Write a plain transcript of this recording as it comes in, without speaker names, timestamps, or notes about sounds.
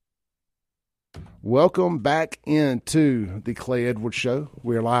Welcome back into the Clay Edwards Show.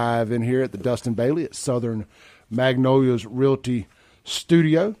 We're live in here at the Dustin Bailey at Southern Magnolias Realty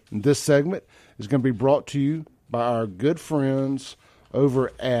Studio. And this segment is going to be brought to you by our good friends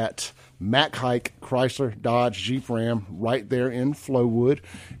over at Mack Hike Chrysler Dodge Jeep Ram right there in Flowood.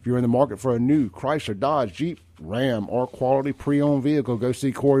 If you're in the market for a new Chrysler Dodge Jeep Ram or quality pre-owned vehicle, go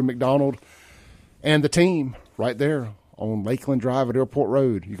see Corey McDonald and the team right there on Lakeland Drive at Airport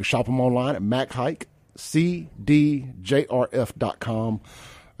Road. You can shop them online at mackhikecdjrf.com.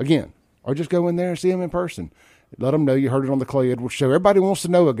 Again, or just go in there and see them in person. Let them know you heard it on the Clay Edwards Show. Everybody wants to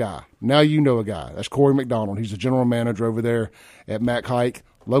know a guy. Now you know a guy. That's Corey McDonald. He's the general manager over there at Mack Hike.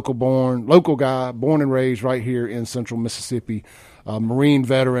 Local guy, born and raised right here in central Mississippi. Marine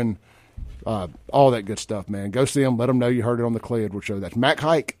veteran, all that good stuff, man. Go see him. Let them know you heard it on the Clay Edwards Show. That's Mack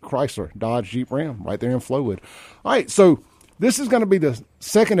Hike Chrysler Dodge Jeep Ram right there in Flowood. All right, so this is going to be the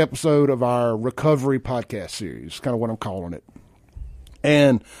second episode of our recovery podcast series, kind of what I'm calling it.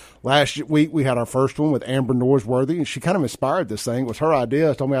 And last week we had our first one with Amber Norsworthy, and she kind of inspired this thing. It was her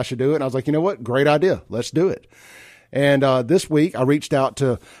idea. She told me I should do it, and I was like, you know what? Great idea. Let's do it. And this week I reached out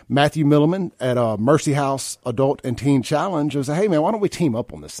to Matthew Milliman at Mercy House Adult and Teen Challenge. I said, hey, man, why don't we team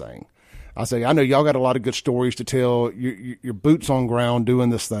up on this thing? I say, I know y'all got a lot of good stories to tell. Your boots on ground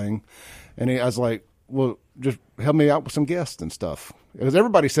doing this thing. And I was like, well, just help me out with some guests and stuff. Because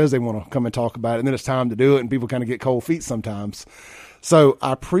everybody says they want to come and talk about it, and then it's time to do it, and people kind of get cold feet sometimes. So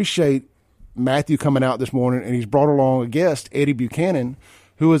I appreciate Matthew coming out this morning, and he's brought along a guest, Eddie Buchanan,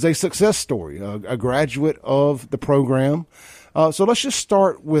 who is a success story, a graduate of the program. So let's just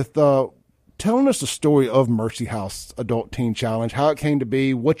start with telling us the story of Mercy House Adult Teen Challenge, how it came to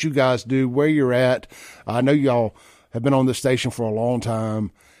be, what you guys do, where you're at. I know y'all have been on this station for a long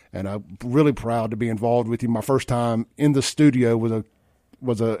time, and I'm really proud to be involved with you. My first time in the studio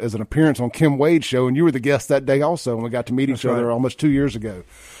was as an appearance on Kim Wade's show, and you were the guest that day also, and we got to meet each other almost 2 years ago.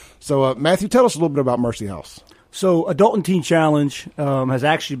 So, Matthew, tell us a little bit about Mercy House. So Adult and Teen Challenge has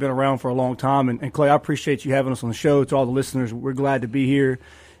actually been around for a long time. And Clay, I appreciate you having us on the show. To all the listeners, we're glad to be here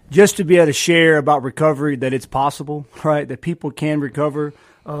just to be able to share about recovery, that it's possible, right, that people can recover.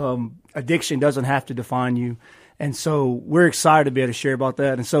 Addiction doesn't have to define you. And so we're excited to be able to share about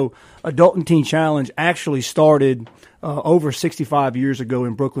that. And so Adult and Teen Challenge actually started over 65 years ago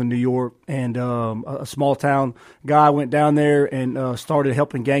in Brooklyn, New York. And a small town guy went down there and started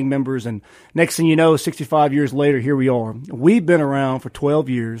helping gang members. And next thing you know, 65 years later, here we are. We've been around for 12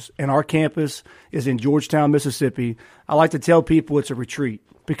 years, and our campus is in Georgetown, Mississippi. I like to tell people it's a retreat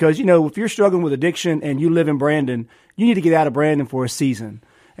because, you know, if you're struggling with addiction and you live in Brandon, you need to get out of Brandon for a season.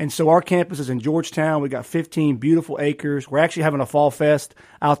 And so our campus is in Georgetown. We got 15 beautiful acres. We're actually having a fall fest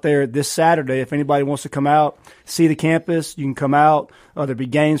out there this Saturday. If anybody wants to come out, see the campus, you can come out. There'll be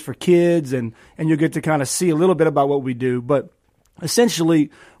games for kids, and you'll get to kind of see a little bit about what we do. But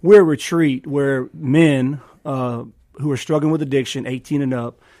essentially, we're a retreat where men who are struggling with addiction, 18 and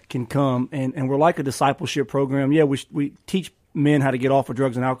up, can come. And we're like a discipleship program. Yeah, we teach men how to get off of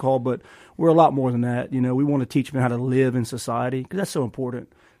drugs and alcohol, but we're a lot more than that. You know, we want to teach men how to live in society because that's so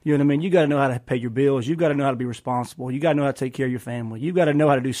important. You know what I mean? You got to know how to pay your bills. You've got to know how to be responsible. You got to know how to take care of your family. You've got to know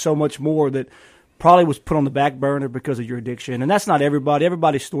how to do so much more that probably was put on the back burner because of your addiction. And that's not everybody.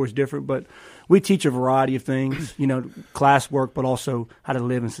 Everybody's story is different, but we teach a variety of things, you know, classwork, but also how to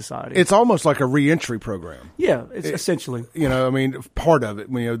live in society. It's almost like a reentry program. Yeah, it's essentially. You know, I mean, part of it,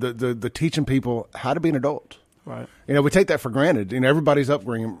 you know, the teaching people how to be an adult. Right. You know, we take that for granted. You know, everybody's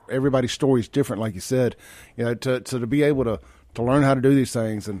upbringing, everybody's story is different, like you said. You know, to be able to learn how to do these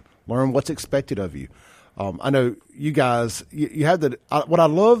things and learn what's expected of you. I know you guys, you have what I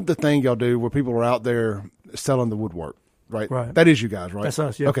love the thing y'all do where people are out there selling the woodwork, right? Right. That is you guys, right? That's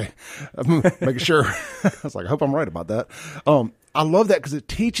us, yeah. Okay. I'm making sure. I was like, I hope I'm right about that. I love that because it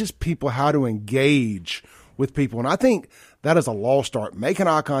teaches people how to engage with people. And I think that is a lost art, making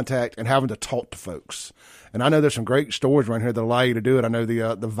eye contact and having to talk to folks. And I know there's some great stories around here that allow you to do it. I know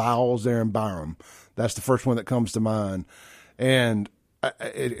the Vowels there in Byram. That's the first one that comes to mind. And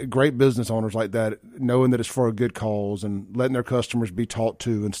great business owners like that, knowing that it's for a good cause and letting their customers be taught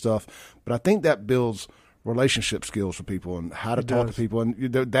to and stuff. But I think that builds relationship skills for people and how to talk to people.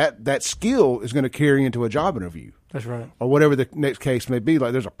 And that skill is going to carry into a job interview. That's right. Or whatever the next case may be.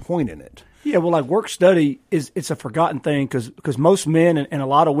 Like there's a point in it. Yeah, well, like work study it's a forgotten thing because most men and a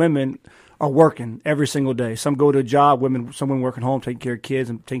lot of women are working every single day. Some go to a job, some women working home, taking care of kids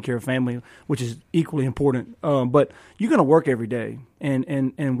and taking care of family, which is equally important. But you're going to work every day.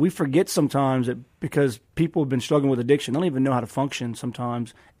 And we forget sometimes that because people have been struggling with addiction, they don't even know how to function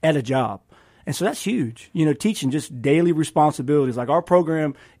sometimes at a job. And so that's huge. Teaching just daily responsibilities. Like our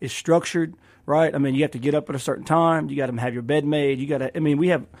program is structured, right? I mean, you have to get up at a certain time. You got to have your bed made. We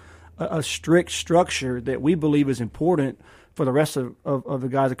have a strict structure that we believe is important for the rest of the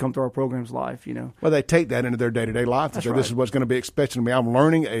guys that come through our program's life, Well, they take that into their day-to-day life. That's So right. This is what's going to be expected of me. I'm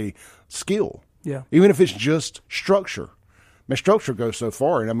learning a skill. Yeah. Even if it's just structure. My structure goes so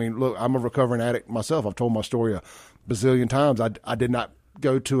far. And I mean, look, I'm a recovering addict myself. I've told my story a bazillion times. I did not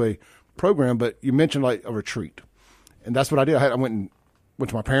go to a program, but you mentioned like a retreat. And that's what I did. I went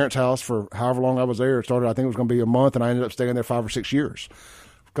to my parents' house for however long I was there. It started, I think it was going to be a month, and I ended up staying there 5 or 6 years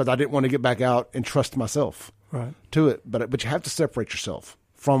because I didn't want to get back out and trust myself to it. But you have to separate yourself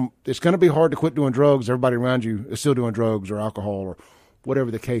from. It's going to be hard to quit doing drugs. Everybody around you is still doing drugs or alcohol or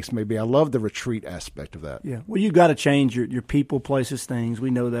whatever the case may be. I love the retreat aspect of that. Yeah. Well, you've got to change your people, places, things. We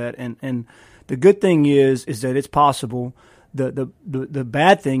know that, and the good thing is that it's possible. The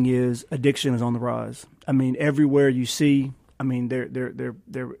bad thing is addiction is on the rise. I mean, everywhere you see. I mean,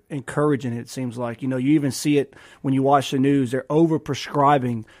 they're encouraging it. It seems like you even see it when you watch the news. They're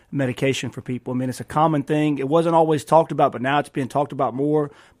over-prescribing medication for people. I mean, it's a common thing. It wasn't always talked about, but now it's being talked about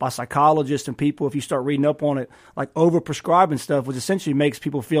more by psychologists and people. If you start reading up on it, like over-prescribing stuff, which essentially makes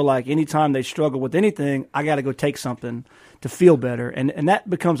people feel like anytime they struggle with anything, I got to go take something to feel better, and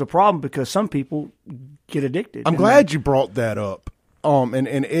that becomes a problem because some people get addicted. I'm glad you brought that up. And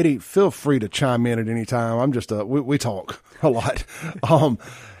Eddie, feel free to chime in at any time. I'm just we talk a lot. I'm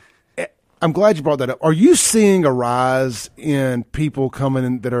glad you brought that up. Are you seeing a rise in people coming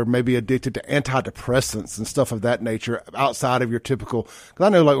in that are maybe addicted to antidepressants and stuff of that nature outside of your typical? Because I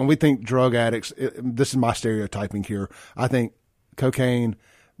know, like when we think drug addicts, this is my stereotyping here. I think cocaine,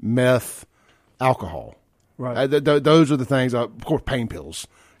 meth, alcohol. Right. Those are the things. Of course, pain pills.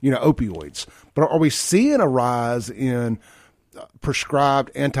 Opioids. But are we seeing a rise in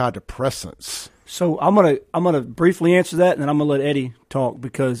prescribed antidepressants? So I'm gonna briefly answer that, and then I'm gonna let Eddie talk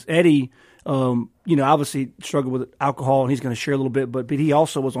because Eddie, obviously struggled with alcohol, and he's going to share a little bit. But he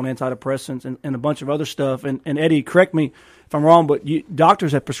also was on antidepressants and a bunch of other stuff. And Eddie, correct me if I'm wrong, but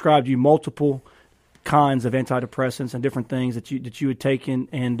doctors have prescribed you multiple kinds of antidepressants and different things that you had taken,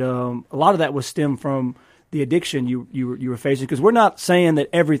 and a lot of that was stemmed from the addiction you were facing. Because we're not saying that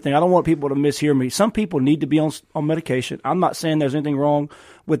everything. I don't want people to mishear me. Some people need to be on medication. I'm not saying there's anything wrong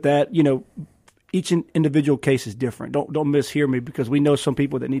with that. Each individual case is different. Don't mishear me because we know some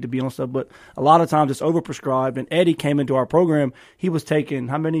people that need to be on stuff, but a lot of times it's overprescribed. And Eddie came into our program. He was taking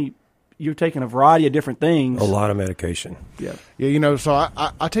how many? You're taking a variety of different things. A lot of medication. Yeah. Yeah. So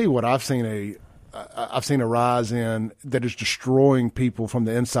I tell you what, I've seen a rise in that is destroying people from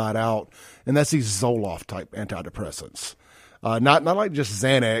the inside out, and that's these Zoloft type antidepressants. Not like just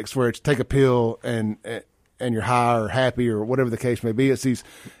Xanax, where it's take a pill and you're high or happy or whatever the case may be. It's these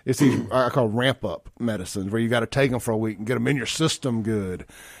I call ramp up medicines where you got to take them for a week and get them in your system good,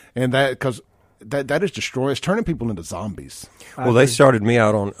 and because that is destroying. It's turning people into zombies. Well, they started me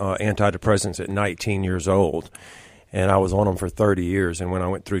out on antidepressants at 19 years old. And I was on them for 30 years. And when I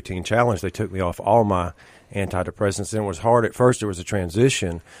went through Teen Challenge, they took me off all my antidepressants. And it was hard at first. There was a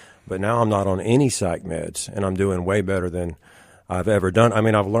transition. But now I'm not on any psych meds. And I'm doing way better than I've ever done. I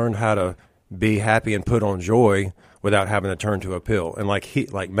mean, I've learned how to be happy and put on joy without having to turn to a pill. And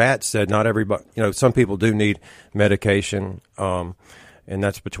like Matt said, not everybody, some people do need medication. And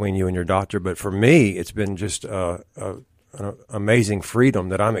that's between you and your doctor. But for me, it's been just an amazing freedom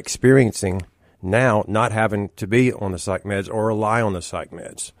that I'm experiencing now, not having to be on the psych meds or rely on the psych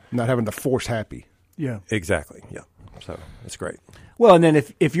meds. Not having to force happy. Yeah. Exactly. Yeah. So it's great. Well, and then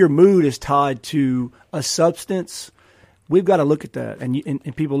if your mood is tied to a substance, we've got to look at that.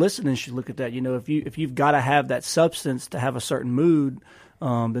 And people listening should look at that. If you've got to have that substance to have a certain mood,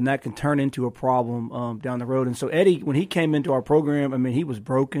 then that can turn into a problem down the road. And so Eddie, when he came into our program, I mean, he was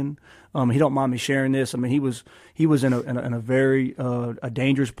broken. He don't mind me sharing this. I mean, he was in a very a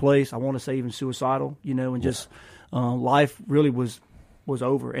dangerous place. I want to say even suicidal. And just life really was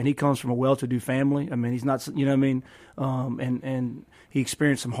over. And he comes from a well-to-do family. I mean, he's not. And he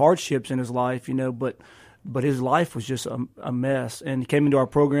experienced some hardships in his life. But his life was just a mess. And he came into our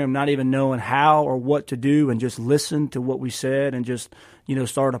program not even knowing how or what to do, and just listened to what we said, and just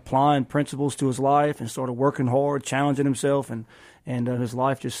started applying principles to his life, and started working hard, challenging himself, and his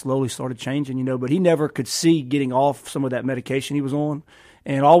life just slowly started changing. But he never could see getting off some of that medication he was on,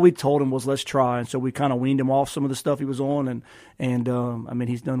 and all we told him was let's try. And so we kind of weaned him off some of the stuff he was on, and I mean,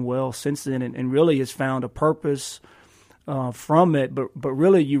 he's done well since then, and really has found a purpose from it. But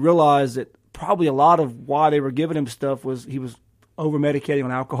really, you realize that probably a lot of why they were giving him stuff was he was over medicating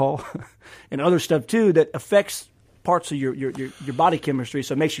on alcohol and other stuff too that affects parts of your body chemistry,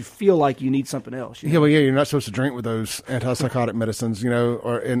 so it makes you feel like you need something else. Yeah, well, you're not supposed to drink with those antipsychotic medicines,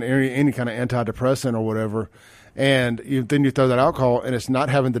 or in any kind of antidepressant or whatever. And then you throw that alcohol, and it's not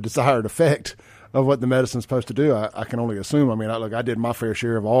having the desired effect of what the medicine's supposed to do. I can only assume. I mean, I did my fair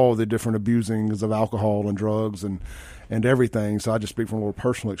share of all the different abusings of alcohol and drugs and everything. So I just speak from a little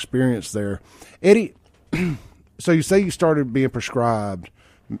personal experience there. Eddie, so you say you started being prescribed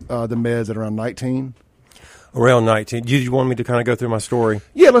the meds at around 19? Around 19. Do you want me to kind of go through my story?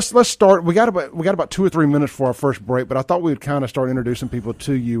 Yeah, let's start. We got about 2 or 3 minutes for our first break, but I thought we'd kind of start introducing people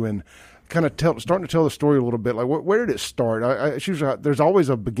to you and kind of starting to tell the story a little bit. Like, where did it start? It's usually, there's always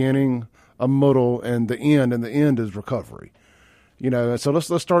a beginning, a middle, and the end is recovery. So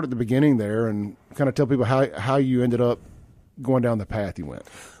let's start at the beginning there and kind of tell people how you ended up going down the path you went.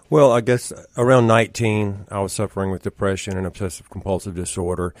 Well, I guess around 19, I was suffering with depression and obsessive compulsive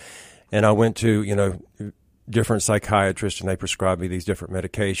disorder, and I went to different psychiatrists, and they prescribed me these different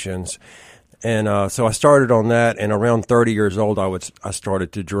medications. And so I started on that, and around 30 years old, I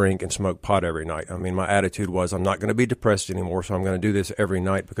started to drink and smoke pot every night. I mean, my attitude was, I'm not going to be depressed anymore, so I'm going to do this every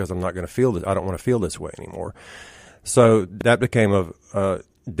night because I'm not going to feel this. I don't want to feel this way anymore. So that became a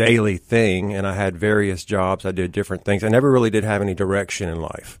daily thing, and I had various jobs. I did different things. I never really did have any direction in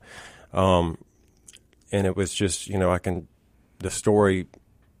life. And it was just, the story,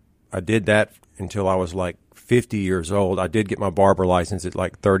 I did that until I was like 50 years old. I did get my barber license at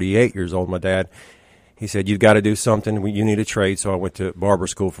like 38 years old. My dad, he said, you've got to do something. You need a trade. So I went to barber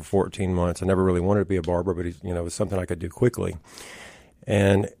school for 14 months. I never really wanted to be a barber, but it was something I could do quickly.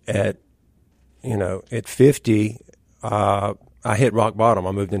 And at 50, I hit rock bottom.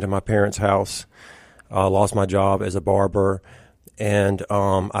 I moved into my parents' house, lost my job as a barber, and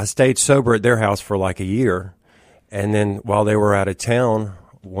I stayed sober at their house for like a year. And then while they were out of town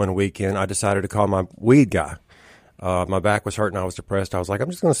one weekend, I decided to call my weed guy. My back was hurting. I was depressed. I was like, I'm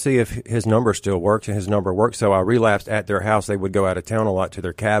just going to see if his number still works, and his number worked. So I relapsed at their house. They would go out of town a lot to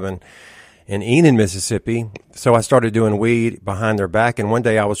their cabin in Enon, Mississippi. So I started doing weed behind their back. And one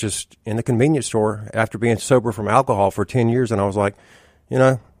day I was just in the convenience store after being sober from alcohol for 10 years. And I was like,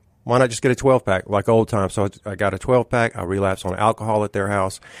 why not just get a 12-pack like old times? So I got a 12-pack. I relapsed on alcohol at their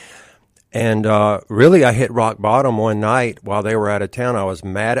house. And really, I hit rock bottom one night while they were out of town. I was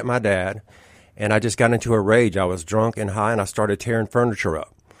mad at my dad, and I just got into a rage. I was drunk and high, and I started tearing furniture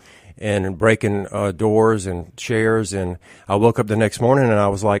up and breaking doors and chairs. And I woke up the next morning, and I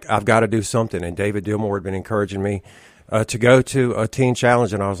was like, I've got to do something. And David Dillmore had been encouraging me to go to a teen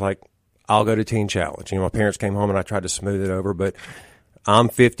challenge, and I was like, I'll go to teen challenge. My parents came home, and I tried to smooth it over, but I'm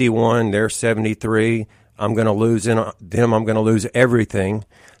 51, they're 73. I'm going to lose them. I'm going to lose everything.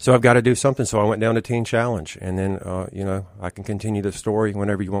 So I've got to do something. So I went down to Teen Challenge. And then, I can continue the story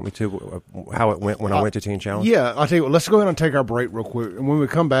whenever you want me to, how it went when I went to Teen Challenge. Yeah, I'll tell you what, let's go ahead and take our break real quick. And when we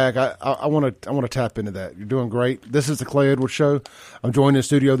come back, I want to tap into that. You're doing great. This is the Clay Edwards Show. I'm joined in the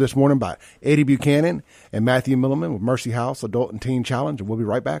studio this morning by Eddie Buchanan and Matthew Milliman with Mercy House Adult and Teen Challenge. And we'll be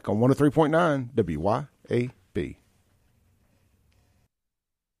right back on 103.9 WYAB.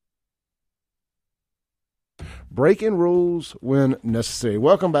 Breaking rules when necessary.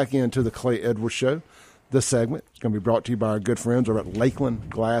 Welcome back into the Clay Edwards Show. This segment is going to be brought to you by our good friends over at Lakeland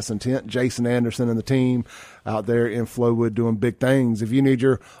Glass and Tint. Jason Anderson and the team out there in Flowood doing big things. If you need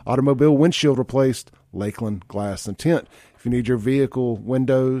your automobile windshield replaced, Lakeland Glass and Tint. If you need your vehicle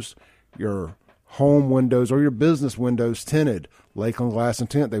windows, your home windows, or your business windows tinted, Lakeland Glass and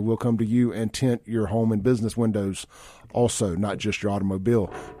Tint, they will come to you and tint your home and business windows also, not just your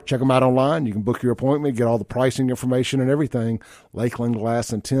automobile. Check them out online. You can book your appointment, get all the pricing information and everything,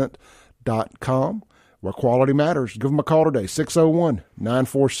 lakelandglassandtint.com, where quality matters. Give them a call today,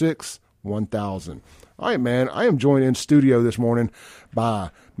 601-946-1000. All right, man, I am joined in studio this morning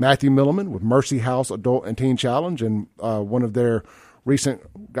by Matthew Milliman with Mercy House Adult and Teen Challenge, and one of their recent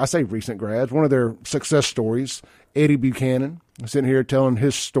grads, one of their success stories, Eddie Buchanan, sitting here telling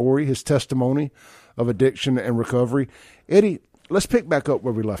his story, his testimony of addiction and recovery. Eddie, let's pick back up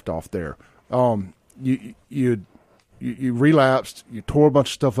where we left off there. You relapsed. You tore a bunch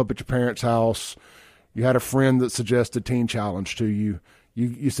of stuff up at your parents' house. You had a friend that suggested Teen Challenge to you.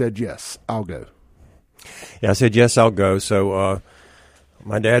 You said, yes, I'll go. Yeah, I said, yes, I'll go. So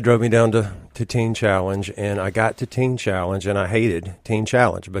my dad drove me down to Teen Challenge, and I got to Teen Challenge, and I hated Teen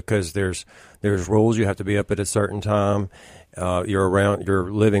Challenge because there's rules. You have to be up at a certain time.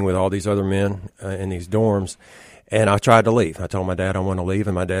 You're living with all these other men in these dorms. And I tried to leave. I told my dad I want to leave,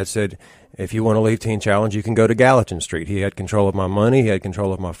 and my dad said, if you want to leave Teen Challenge, you can go to Gallatin Street. He had control of my money. He had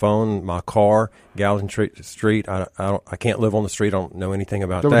control of my phone, my car. Gallatin Street. I can't live on the street. I don't know anything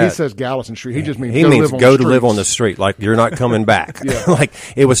about so that. When he says Gallatin Street, he just means go to live on the street. Like you're not coming back. Like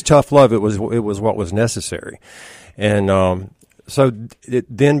it was tough love. It was what was necessary. And so it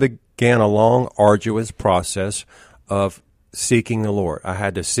then began a long, arduous process of seeking the Lord. I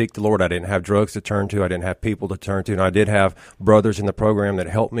had to seek the Lord. I didn't have drugs to turn to. I didn't have people to turn to. And I did have brothers in the program that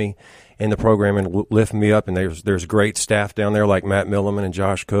helped me in the program and lift me up. And there's great staff down there like Matt Milliman and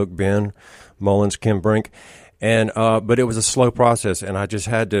Josh Cook, Ben Mullins, Kim Brink. And but it was a slow process, and I just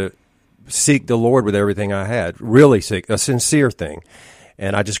had to seek the Lord with everything I had, really seek, a sincere thing.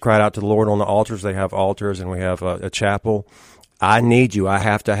 And I just cried out to the Lord on the altars. They have altars, and we have a chapel. I need you. I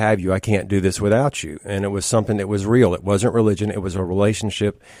have to have you. I can't do this without you. And it was something that was real. It wasn't religion. It was a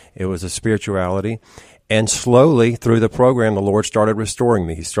relationship. It was a spirituality. And slowly through the program, the Lord started restoring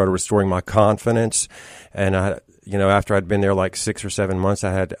me. He started restoring my confidence. And after I'd been there like 6 or 7 months,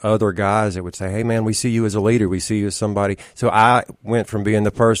 I had other guys that would say, hey man, we see you as a leader. We see you as somebody. So I went from being the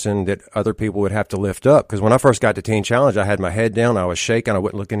person that other people would have to lift up. Because when I first got to Teen Challenge, I had my head down. I was shaking. I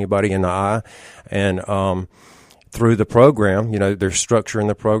wouldn't look anybody in the eye. And, through the program, there's structure in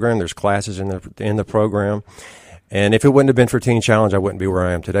the program, there's classes in the program, and if it wouldn't have been for Teen Challenge, I wouldn't be where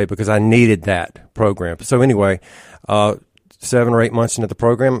I am today because I needed that program. So anyway, 7 or 8 months into the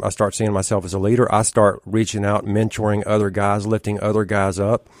program, I start seeing myself as a leader. I start reaching out, mentoring other guys, lifting other guys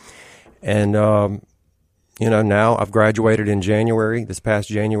up, and now I've graduated in this past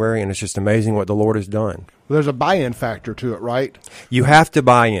January, and it's just amazing what the Lord has done. Well, there's a buy-in factor to it, right? You have to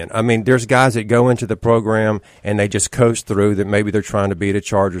buy in. I mean, there's guys that go into the program and they just coast through that maybe they're trying to beat a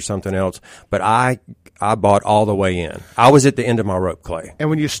charge or something else. But I bought all the way in. I was at the end of my rope, Clay. And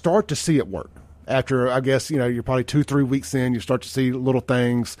when you start to see it work, after, I guess, you're probably 2-3 weeks in, you start to see little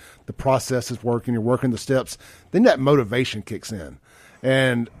things, the process is working, you're working the steps, then that motivation kicks in.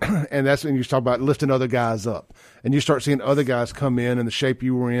 And that's when you talk about lifting other guys up. And you start seeing other guys come in the shape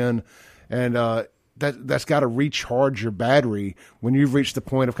you were in. And that's got to recharge your battery when you've reached the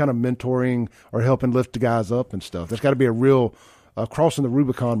point of kind of mentoring or helping lift the guys up and stuff. That's got to be a real crossing the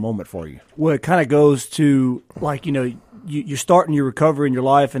Rubicon moment for you. Well, it kind of goes to, like, you're starting your recovery in your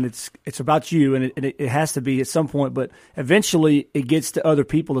life, and it's about you, and it has to be at some point, but eventually it gets to other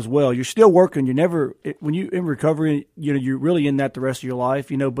people as well. You're still working. When you're in recovery, you're really in that the rest of your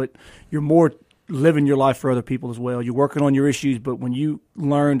life, but you're more living your life for other people as well. You're working on your issues, but when you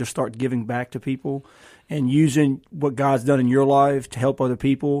learn to start giving back to people and using what God's done in your life to help other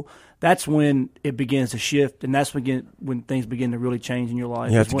people, that's when it begins to shift, and that's when things begin to really change in your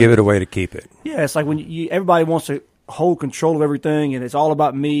life. You have to give it away to keep it. Yeah, it's like when everybody wants to hold control of everything, and it's all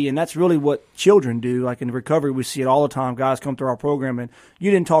about me, and that's really what children do. Like in recovery, we see it all the time. Guys come through our program, and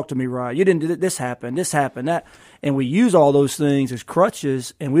you didn't talk to me right. You didn't do this happened, that. And we use all those things as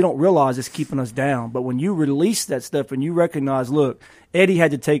crutches, and we don't realize it's keeping us down. But when you release that stuff and you recognize, look, Eddie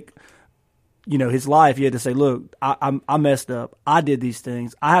had to take, his life. He had to say, look, I messed up. I did these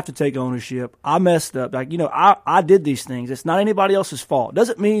things. I have to take ownership. I messed up. Like, I did these things. It's not anybody else's fault.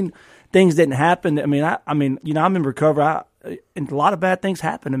 Doesn't mean things didn't happen. I'm in recovery. And a lot of bad things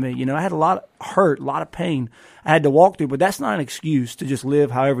happened to me. I had a lot of hurt, a lot of pain I had to walk through, but that's not an excuse to just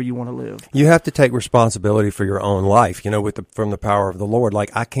live however you want to live. You have to take responsibility for your own life, from the power of the Lord. Like,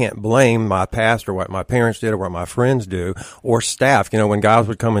 I can't blame my past or what my parents did or what my friends do or staff. When guys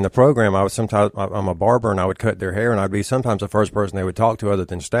would come in the program, I'm a barber, and I would cut their hair, and I'd be sometimes the first person they would talk to other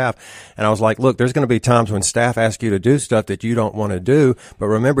than staff. And I was like, look, there's going to be times when staff ask you to do stuff that you don't want to do, but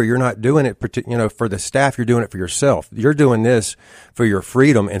remember, you're not doing it, for the staff, you're doing it for yourself. You're doing this for your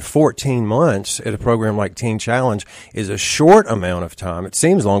freedom. And 14 months at a program like Teen Challenge is a short amount of time. It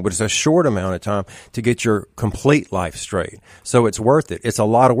seems long, but it's a short amount of time to get your complete life straight. So it's worth it. It's a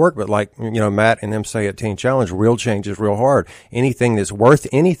lot of work, but like, Matt and them say at Teen Challenge, real change is real hard. Anything that's worth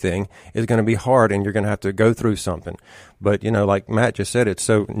anything is going to be hard, and you're going to have to go through something. But, like Matt just said, it's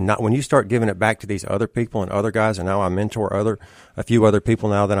so not when you start giving it back to these other people and other guys, and now I mentor a few other people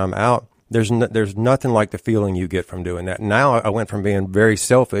now that I'm out. There's nothing like the feeling you get from doing that. Now I went from being very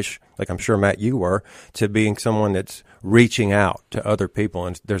selfish, like I'm sure, Matt, you were, to being someone that's reaching out to other people,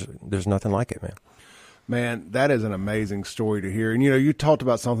 and there's nothing like it, man. Man, that is an amazing story to hear. And, you talked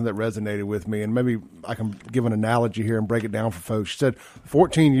about something that resonated with me, and maybe I can give an analogy here and break it down for folks. You said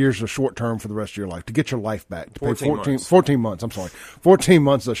 14 years is a short term for the rest of your life, to get your life back. To 14 months. 14 months, I'm sorry. 14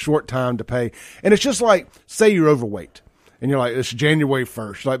 months is a short time to pay. And it's just like, say you're overweight. And you're like, it's January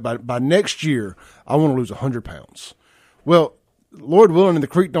 1st. Like by next year, I want to lose 100 pounds. Well, Lord willing, and the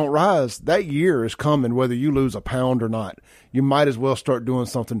creek don't rise, that year is coming, whether you lose a pound or not. You might as well start doing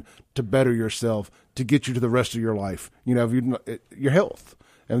something to better yourself, to get you to the rest of your life. Your health.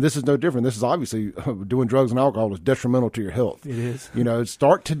 And this is no different. This is obviously doing drugs and alcohol is detrimental to your health. It is.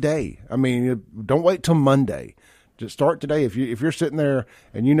 Start today. I mean, don't wait till Monday. Just start today. If you're sitting there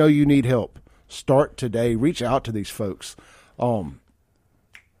and you need help, start today. Reach out to these folks. I was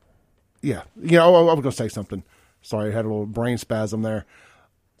going to say something. Sorry, I had a little brain spasm there.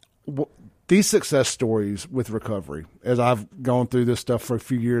 These success stories with recovery, as I've gone through this stuff for a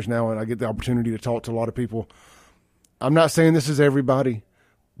few years now, and I get the opportunity to talk to a lot of people, I'm not saying this is everybody,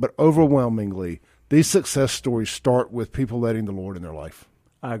 but overwhelmingly, these success stories start with people letting the Lord in their life.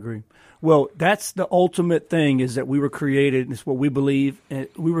 I agree. Well, that's the ultimate thing, is that we were created, and it's what we believe,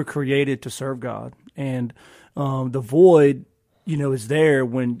 we were created to serve God. And the void, is there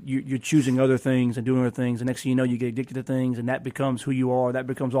when you're choosing other things and doing other things. And next thing you know, you get addicted to things, and that becomes who you are. That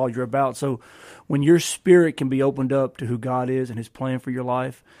becomes all you're about. So when your spirit can be opened up to who God is and his plan for your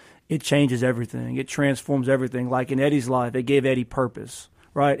life, it changes everything. It transforms everything. Like in Eddie's life, it gave Eddie purpose.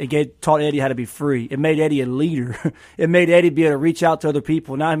 Right? It taught Eddie how to be free. It made Eddie a leader. It made Eddie be able to reach out to other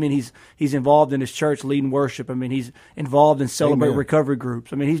people. Now, he's involved in his church leading worship. He's involved in celebrate recovery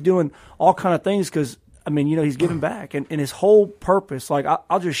groups. He's doing all kind of things because, he's giving back. And his whole purpose, like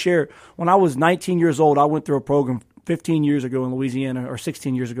I'll just share, when I was 19 years old, I went through a program 15 years ago in Louisiana, or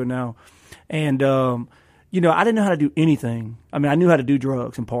 16 years ago now. And, I didn't know how to do anything. I knew how to do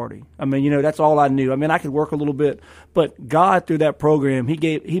drugs and party. That's all I knew. I could work a little bit, but God, through that program,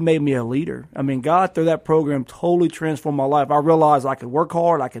 He made me a leader. God, through that program, totally transformed my life. I realized I could work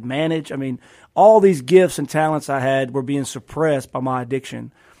hard, I could manage. All these gifts and talents I had were being suppressed by my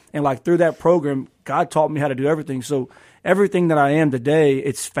addiction. And through that program, God taught me how to do everything. So everything that I am today,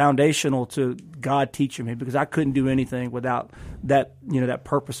 it's foundational to God teaching me, because I couldn't do anything without that, that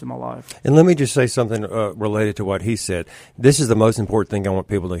purpose in my life. And let me just say something related to what he said. This is the most important thing I want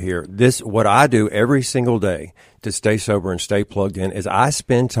people to hear. What I do every single day to stay sober and stay plugged in is I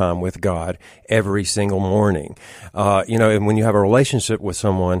spend time with God every single morning. And when you have a relationship with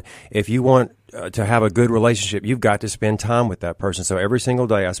someone, if you want to have a good relationship, you've got to spend time with that person. So every single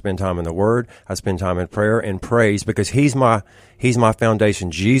day I spend time in the Word, I spend time in prayer and praise, because He's my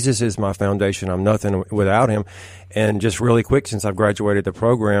foundation. Jesus is my foundation. I'm nothing without Him. And just really quick, since I've graduated the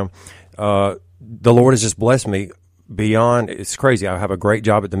program, the Lord has just blessed me beyond. It's crazy. I have a great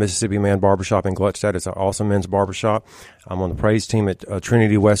job at the Mississippi Man Barbershop in Gluckstadt. It's an awesome men's barbershop. I'm on the praise team at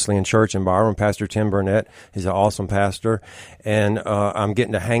Trinity Wesleyan Church in Byron. Pastor Tim Burnett is an awesome pastor. And I'm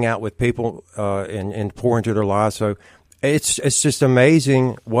getting to hang out with people and pour into their lives. So it's just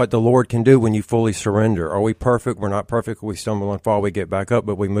amazing what the Lord can do when you fully surrender. Are we perfect? We're not perfect. We stumble and fall. We get back up,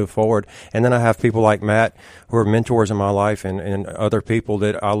 but we move forward. And then I have people like Matt, who are mentors in my life, and other people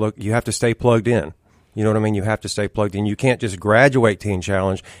that you have to stay plugged in. You know what I mean? You have to stay plugged in. You can't just graduate Teen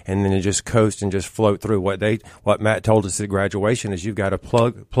Challenge and then just coast and just float through. What Matt told us at graduation is you've got to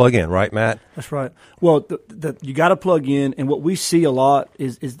plug in, right, Matt? That's right. Well, you got to plug in, and what we see a lot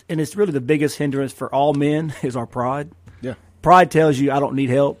is, and it's really the biggest hindrance for all men, is our pride. Yeah. Pride tells you I don't need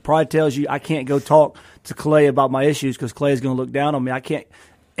help. Pride tells you I can't go talk to Clay about my issues because Clay is going to look down on me.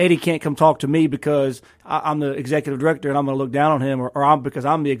 Eddie can't come talk to me because I'm the executive director and I'm going to look down on him, or because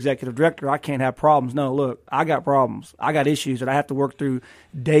I'm the executive director, I can't have problems. No, look, I got problems. I got issues that I have to work through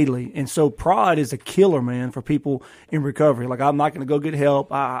daily. And so pride is a killer, man, for people in recovery. Like, I'm not going to go get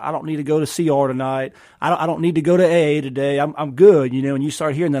help. I don't need to go to CR tonight. I don't need to go to AA today. I'm good, and you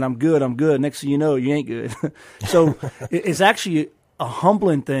start hearing that I'm good. Next thing you know, you ain't good. So it's actually a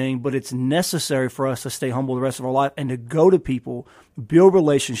humbling thing, but it's necessary for us to stay humble the rest of our life and to go to people, build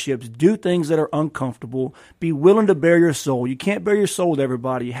relationships, do things that are uncomfortable, be willing to bare your soul. You can't bare your soul with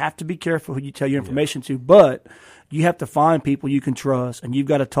everybody. You have to be careful who you tell your information to, but you have to find people you can trust, and you've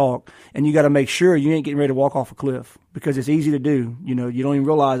got to talk, and you got to make sure you ain't getting ready to walk off a cliff, because it's easy to do. You don't even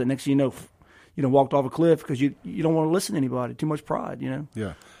realize it. Next thing you know, walked off a cliff because you don't want to listen to anybody. Too much pride,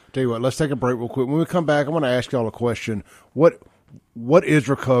 Yeah. Tell you what, let's take a break real quick. When we come back, I want to ask y'all a question. What is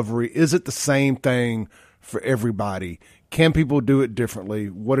recovery? Is it the same thing for everybody? Can people do it differently?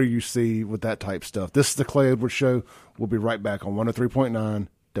 What do you see with that type stuff? This is the Clay Edwards Show. We'll be right back on 103.9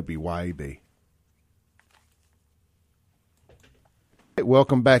 WYAB.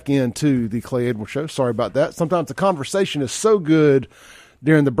 Welcome back into the Clay Edwards Show. Sorry about that. Sometimes the conversation is so good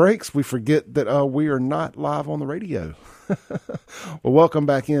during the breaks, we forget that we are not live on the radio. Well, welcome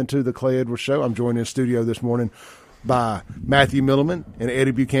back into the Clay Edwards Show. I'm joined in studio this morning by Matthew Milliman and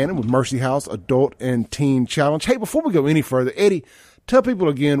Eddie Buchanan with Mercy House Adult and Teen Challenge. Hey, before we go any further, Eddie, tell people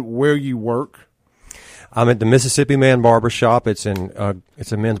again where you work. I'm at the Mississippi Man Barbershop. It's a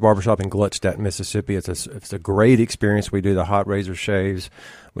men's barbershop in Gluckstadt, Mississippi. It's a great experience. We do the hot razor shaves,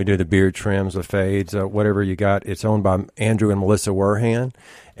 we do the beard trims, the fades, whatever you got. It's owned by Andrew and Melissa Werhan,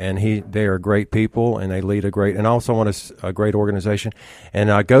 and they are great people, and they lead a great organization. And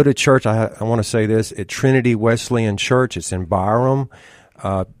I go to church. I want to say this at Trinity Wesleyan Church. It's in Byram.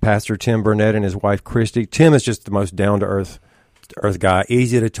 Pastor Tim Burnett and his wife Christy. Tim is just the most down to earth guy,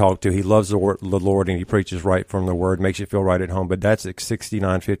 easy to talk to. He loves the Lord, and he preaches right from the Word, makes you feel right at home. But that's at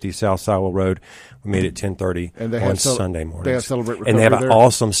 6950 South Sowell Road. We meet at 10:30 on Sunday mornings. They have Celebrate Recovery, and they have an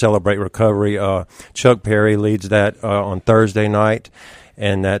awesome Celebrate Recovery. Chuck Perry leads that on Thursday night,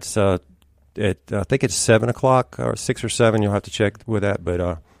 and that's I think it's 7:00 or 6 or 7. You'll have to check with that,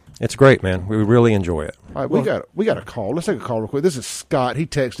 but it's great, man. We really enjoy it. All right, we got a call. Let's take a call real quick. This is Scott. He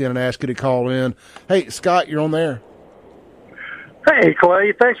texted in and asked you to call in. Hey, Scott, you're on there. Hey,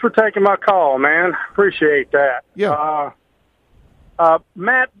 Clay. Thanks for taking my call, man. Appreciate that. Yeah.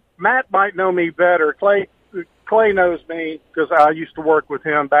 Matt might know me better. Clay knows me because I used to work with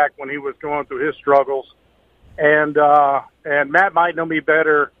him back when he was going through his struggles. And Matt might know me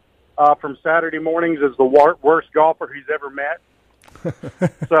better from Saturday mornings as the worst golfer he's ever met.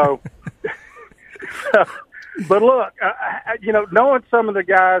 But look, knowing some of the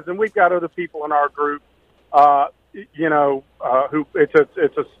guys, and we've got other people in our group, who it's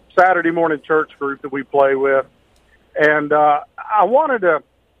a Saturday morning church group that we play with, and I wanted to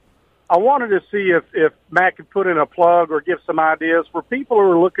see if Matt could put in a plug or give some ideas for people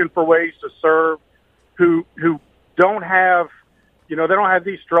who are looking for ways to serve, who don't have, they don't have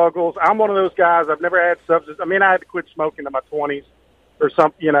these struggles. I'm one of those guys. I've never had substance. I mean, I had to quit smoking in my 20s or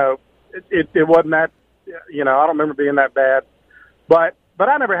something. It wasn't that. I don't remember being that bad, but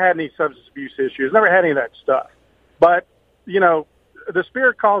I never had any substance abuse issues. Never had any of that stuff. But, the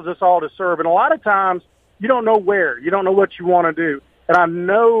Spirit calls us all to serve. And a lot of times you don't know where. You don't know what you want to do. And I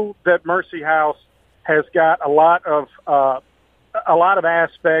know that Mercy House has got a lot of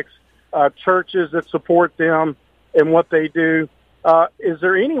aspects, churches that support them and what they do. Is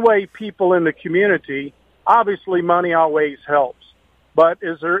there any way people in the community, obviously money always helps, but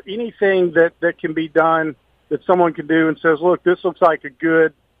is there anything that can be done that someone can do and says, look, this looks like a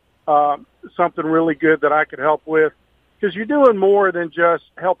good, something really good that I could help with? Because you're doing more than just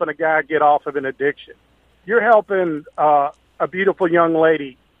helping a guy get off of an addiction. You're helping a beautiful young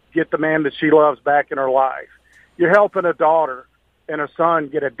lady get the man that she loves back in her life. You're helping a daughter and a son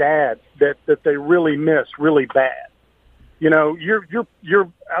get a dad that they really miss really bad. You're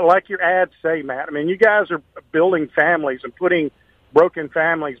like your ads say, Matt. I mean, you guys are building families and putting broken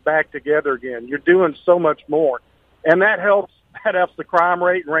families back together again. You're doing so much more, and that helps the crime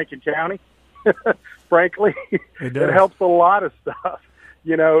rate in Rankin County. Frankly, it helps a lot of stuff.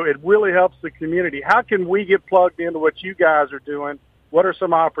 It really helps the community. How can we get plugged into what you guys are doing? What are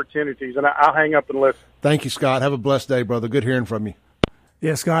some opportunities? And I'll hang up and listen. Thank you, Scott. Have a blessed day, brother. Good hearing from you.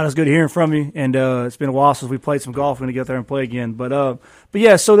 Yeah, Scott, it's good hearing from you, and it's been a while since we played some golf. We're going to get there and play again. But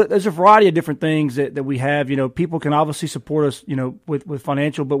yeah, so there's a variety of different things that we have. People can obviously support us, with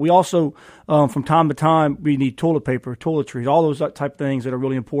financial, but we also, from time to time, we need toilet paper, toiletries, all those type of things that are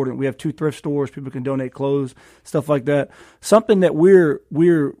really important. We have 2 thrift stores. People can donate clothes, stuff like that. Something that we're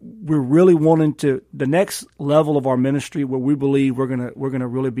really wanting to, the next level of our ministry where we believe we're gonna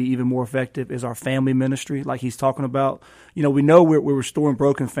really be even more effective is our family ministry, like he's talking about. We know we're restoring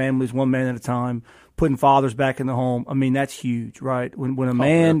broken families one man at a time, putting fathers back in the home. I mean, that's huge, right? When a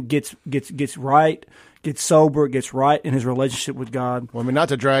man gets right, gets sober, gets right in his relationship with God. Well, I mean, not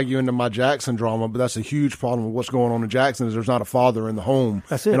to drag you into my Jackson drama, but that's a huge problem with what's going on in Jackson is there's not a father in the home.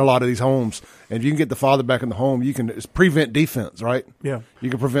 That's it. In a lot of these homes. And if you can get the father back in the home, it's prevent defense, right? Yeah. You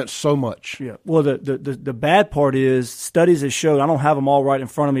can prevent so much. Yeah. Well, the bad part is studies have showed, I don't have them all right in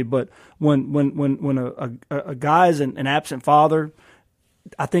front of me, but when a guy is an absent father,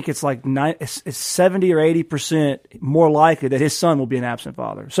 I think it's like 70 or 80% more likely that his son will be an absent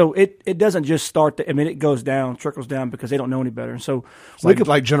father. So it doesn't just start. It goes down, trickles down because they don't know any better. And so it's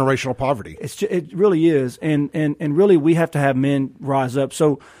like generational poverty. It really is, and really we have to have men rise up.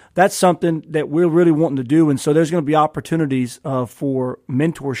 So that's something that we're really wanting to do. And so there's going to be opportunities for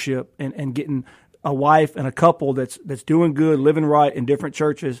mentorship and getting a wife and a couple that's doing good, living right in different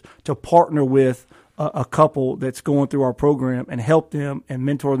churches to partner with a couple that's going through our program and help them and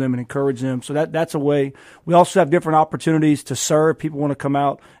mentor them and encourage them. So that's a way. We also have different opportunities to serve. People want to come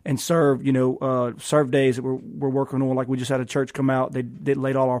out and serve, serve days that we're working on. Like we just had a church come out. They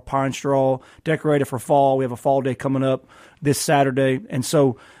laid all our pine straw, decorated for fall. We have a fall day coming up this Saturday. And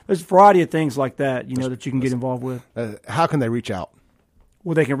so there's a variety of things like that, that you can get involved with. How can they reach out?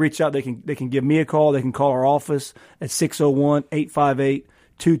 well, they can reach out. They can give me a call. They can call our office at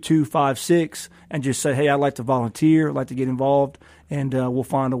 601-858-2256 and just say, hey, I'd like to volunteer. I'd like to get involved, and we'll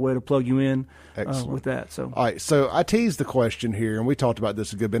find a way to plug you in with that. So, all right. So I teased the question here, and we talked about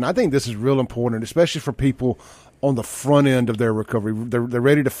this a good bit. And I think this is real important, especially for people on the front end of their recovery. They're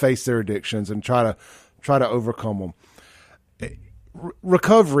ready to face their addictions and try to overcome them.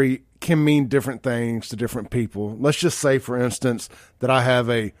 Recovery can mean different things to different people. Let's just say, for instance, that I have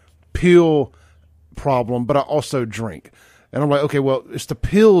a pill problem, but I also drink. And I'm like, okay, well, it's the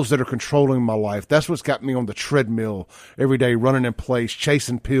pills that are controlling my life. That's what's got me on the treadmill every day, running in place,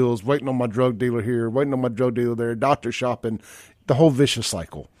 chasing pills, waiting on my drug dealer here, waiting on my drug dealer there, doctor shopping, the whole vicious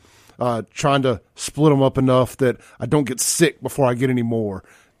cycle. Trying to split them up enough that I don't get sick before I get any more.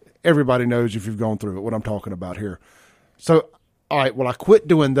 Everybody knows, if you've gone through it, what I'm talking about here. So, all right, well, I quit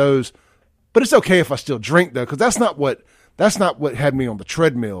doing those, but it's okay if I still drink, though, because that's not what had me on the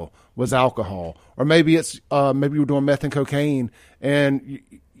treadmill was alcohol. Or maybe it's maybe you're doing meth and cocaine, and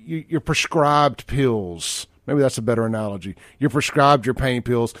you're prescribed pills. Maybe that's a better analogy. You're prescribed your pain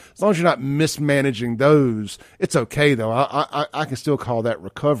pills. As long as you're not mismanaging those, it's okay, though. I can still call that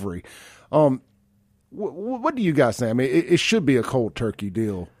recovery. What do you guys think? I mean, it should be a cold turkey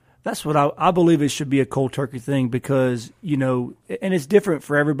deal. That's what I believe. It should be a cold turkey thing because, and it's different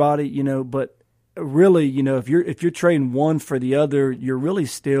for everybody, but really, if you're trading one for the other, you're really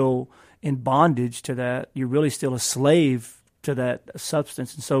still in bondage to that. You're really still a slave to that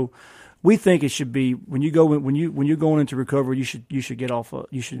substance. And so we think it should be when you're going into recovery, you should get off.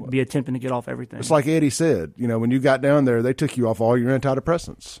 You should be attempting to get off everything. It's like Eddie said, when you got down there, they took you off all your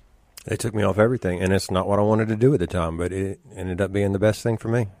antidepressants. They took me off everything, and it's not what I wanted to do at the time, but it ended up being the best thing for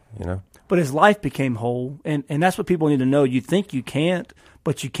me, But his life became whole, and that's what people need to know. You think you can't,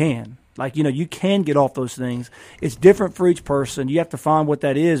 but you can. Like, you can get off those things. It's different for each person. You have to find what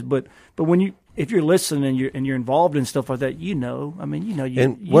that is, but if you're listening and you're involved in stuff like that,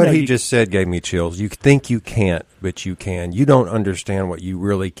 what he just said gave me chills. You think you can't, but you can. You don't understand what you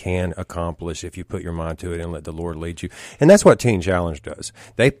really can accomplish if you put your mind to it and let the Lord lead you. And that's what Teen Challenge does.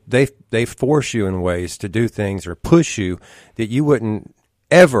 They force you in ways to do things or push you that you wouldn't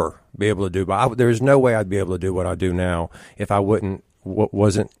ever be able to do. But there's no way I'd be able to do what I do now if I wasn't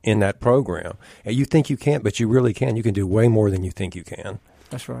in that program. And you think you can't, but you really can. You can do way more than you think you can.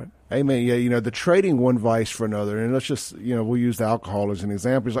 That's right. Amen. Yeah, the trading one vice for another, and let's just, we'll use the alcohol as an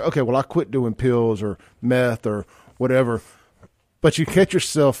example. It's like, okay, well, I quit doing pills or meth or whatever, but you catch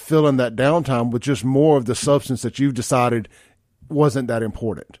yourself filling that downtime with just more of the substance that you've decided wasn't that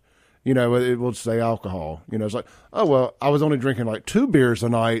important. It will say alcohol. It's like, oh, well, I was only drinking like 2 beers a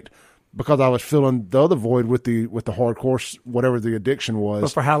night because I was filling the other void with the hardcore, whatever the addiction was.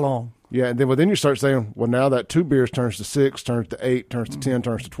 But for how long? Yeah, and then you start saying, well, now that 2 beers turns to 6, turns to 8, turns to 10,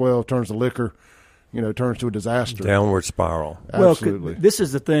 turns to 12, turns to liquor, turns to a disaster. Downward spiral. Absolutely. Well, this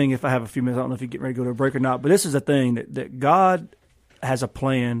is the thing, if I have a few minutes, I don't know if you're getting ready to go to a break or not, but this is the thing, that God has a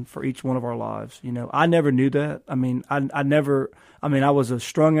plan for each one of our lives. I never knew that. I was a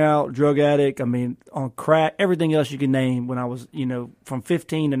strung out drug addict. On crack, everything else you can name when I was, from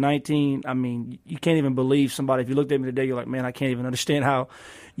 15 to 19. You can't even believe somebody, if you looked at me today, you're like, man, I can't even understand how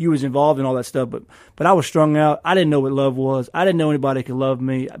you was involved in all that stuff. But I was strung out. I didn't know what love was. I didn't know anybody could love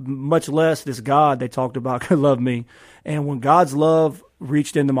me, much less this God they talked about could love me. And when God's love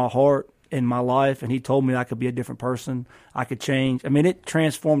reached into my heart, in my life, and he told me I could be a different person, I could change. It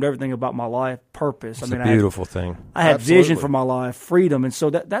transformed everything about my life, purpose. It's a beautiful thing. I had vision for my life, freedom, and so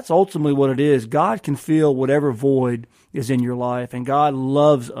that's ultimately what it is. God can fill whatever void is in your life, and God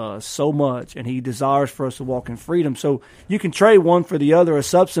loves us so much, and he desires for us to walk in freedom. So you can trade one for the other, a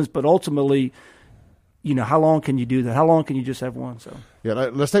substance, but ultimately, how long can you do that? How long can you just have one? So yeah,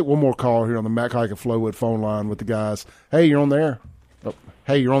 let's take one more call here on the Mac Hike and Flowwood phone line with the guys. Hey, you're on there. Oh,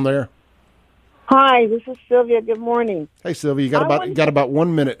 hey, you're on there. Hi, this is Sylvia. Good morning. Hey, Sylvia, you got about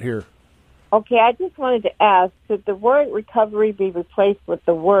 1 minute here. Okay, I just wanted to ask, should the word recovery be replaced with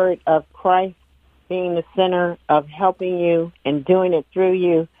the word of Christ being the center of helping you and doing it through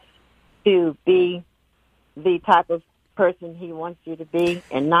you to be the type of person he wants you to be,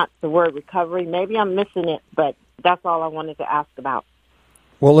 and not the word recovery? Maybe I'm missing it, but that's all I wanted to ask about.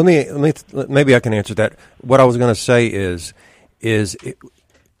 Well, maybe I can answer that. What I was going to say is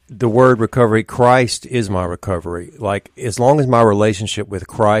the word recovery, Christ is my recovery. Like, as long as my relationship with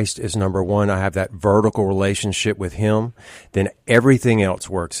Christ is number one, I have that vertical relationship with Him, then everything else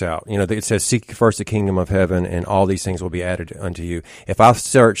works out. You know, it says, seek first the kingdom of heaven, and all these things will be added unto you. If I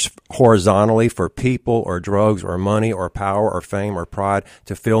search horizontally for people or drugs or money or power or fame or pride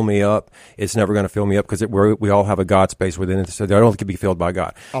to fill me up, it's never going to fill me up, because we all have a God space within it, so they don't have to be filled by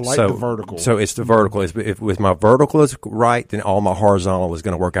God. I like the vertical. So it's the vertical. If my vertical is right, then all my horizontal is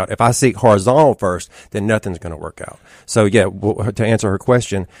going to work out. If I seek horizontal first, then nothing's going to work out. So yeah, to answer her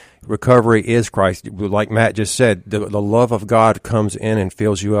question, recovery is Christ. Like Matt just said, the love of God comes in and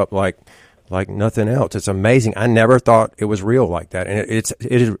fills you up like nothing else. It's amazing. I never thought it was real like that, and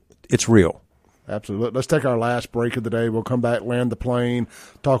it's real. Absolutely. Let's take our last break of the day. We'll come back, land the plane,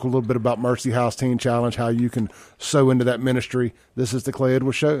 talk a little bit about Mercy House Teen Challenge, how you can sow into that ministry. This is the Clay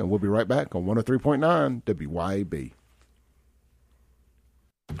Edwards Show, and we'll be right back on 103.9 WYAB.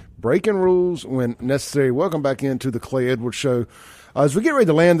 Breaking rules when necessary. Welcome back into the Clay Edwards Show. As we get ready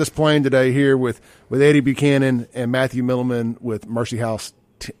to land this plane today here with Eddie Buchanan and Matthew Milliman with Mercy House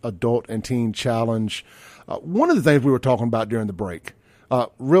Adult and Teen Challenge, one of the things we were talking about during the break,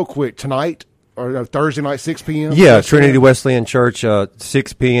 real quick, tonight, or Thursday night, 6 p.m.? Yeah, Trinity Wesleyan Church,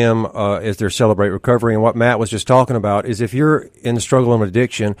 6 p.m. Is their Celebrate Recovery. And what Matt was just talking about is, if you're in the struggle of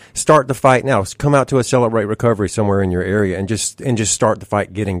addiction, start the fight now. Come out to a Celebrate Recovery somewhere in your area and just start the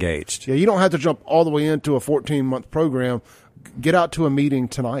fight. Get engaged. Yeah, you don't have to jump all the way into a 14-month program. Get out to a meeting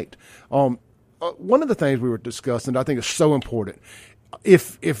tonight. One of the things we were discussing, I think is so important,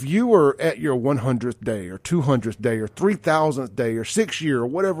 if you were at your 100th day or 200th day or 3,000th day or 6th year or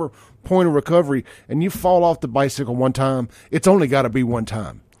whatever point of recovery, and you fall off the bicycle one time, it's only got to be one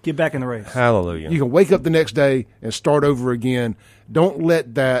time. Get back in the race. Hallelujah. You can wake up the next day and start over again. Don't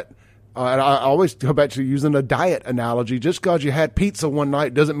let that and I always go back to using a diet analogy. Just because you had pizza one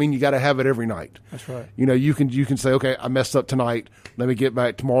night doesn't mean you got to have it every night. That's right. You know, you can say, okay, I messed up tonight. Let me get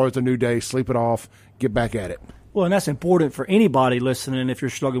back. Tomorrow's a new day. Sleep it off. Get back at it. Well, and that's important for anybody listening. If you're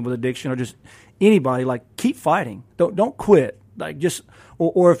struggling with addiction, or just anybody, like, keep fighting. Don't quit. Like, just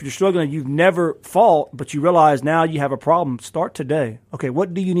or if you're struggling, you've never fought, but you realize now you have a problem. Start today. Okay,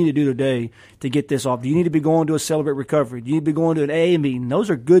 what do you need to do today to get this off? Do you need to be going to a Celebrate Recovery? Do you need to be going to an AA meeting? Those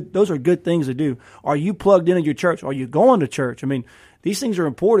are good things to do. Are you plugged into your church? Are you going to church? I mean, these things are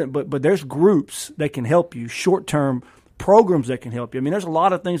important, but there's groups that can help you, short-term programs that can help you. I mean, there's a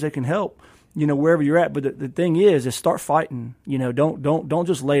lot of things that can help, you know, wherever you're at. But the thing is start fighting. You know, don't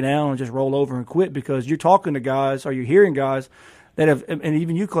just lay down and just roll over and quit, because you're talking to guys, or you're hearing guys that have, and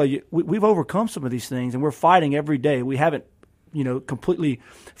even you, Clay, we've overcome some of these things, and we're fighting every day. We haven't, you know, completely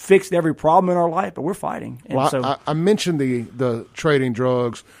fixed every problem in our life, but we're fighting. And well, I mentioned the trading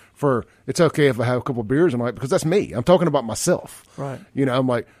drugs for, it's okay if I have a couple of beers tonight, because that's me. I'm talking about myself. Right. You know, I'm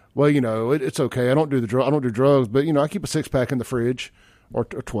like, well, you know, it's okay. I don't do drugs, but, you know, I keep a 6-pack in the fridge, or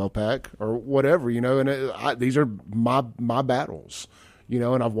 12-pack or whatever, you know, and these are my battles, you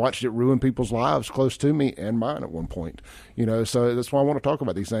know, and I've watched it ruin people's lives close to me and mine at one point, you know, so that's why I want to talk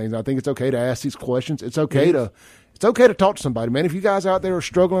about these things. I think it's okay to ask these questions. It's okay to talk to somebody, man. If you guys out there are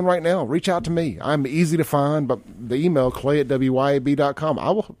struggling right now, reach out to me. I'm easy to find, but the email, clay@wyab.com. I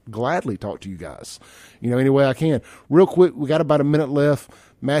will gladly talk to you guys, you know, any way I can. Real quick, we got about a minute left.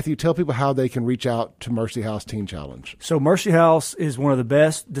 Matthew, tell people how they can reach out to Mercy House Teen Challenge. So Mercy House is one of the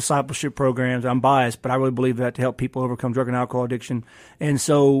best discipleship programs. I'm biased, but I really believe that, to help people overcome drug and alcohol addiction. And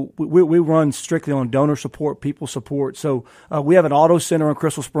so we run strictly on donor support, people support. So we have an auto center in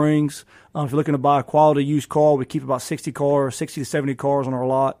Crystal Springs. If you're looking to buy a quality used car, we keep about 60 to 70 cars on our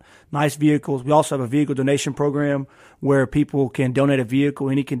lot. Nice vehicles. We also have a vehicle donation program where people can donate a vehicle,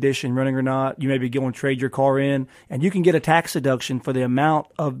 any condition, running or not. You may be going to trade your car in, and you can get a tax deduction for the amount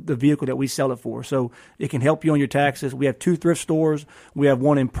of the vehicle that we sell it for. So it can help you on your taxes. We have 2 thrift stores. We have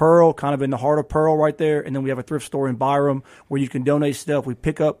one in Pearl, kind of in the heart of Pearl right there, and then we have a thrift store in Byram where you can donate stuff. We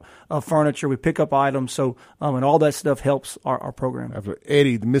pick up furniture. We pick up items. So and all that stuff helps our program.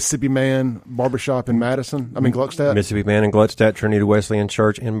 Eddie, the Mississippi Man Barbershop in Gluckstadt. Mississippi Man in Gluckstadt, Trinity Wesleyan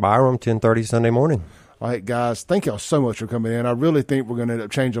Church in Byram, 10:30 Sunday morning. All right, guys, thank y'all so much for coming in. I really think we're going to end up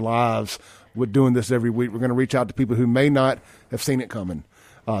changing lives with doing this every week. We're going to reach out to people who may not have seen it coming.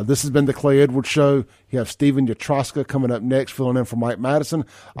 This has been the Clay Edwards Show. You have Stephen Yatroska coming up next, filling in for Mike Madison.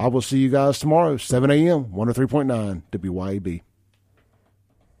 I will see you guys tomorrow, 7 a.m., 103.9 WYAB.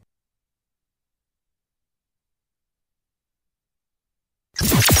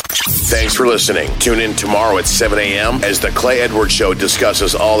 Thanks for listening. Tune in tomorrow at 7 a.m. as the Clay Edwards Show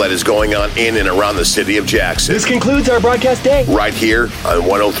discusses all that is going on in and around the city of Jackson. This concludes our broadcast day. Right here on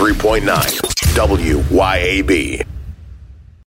 103.9 WYAB.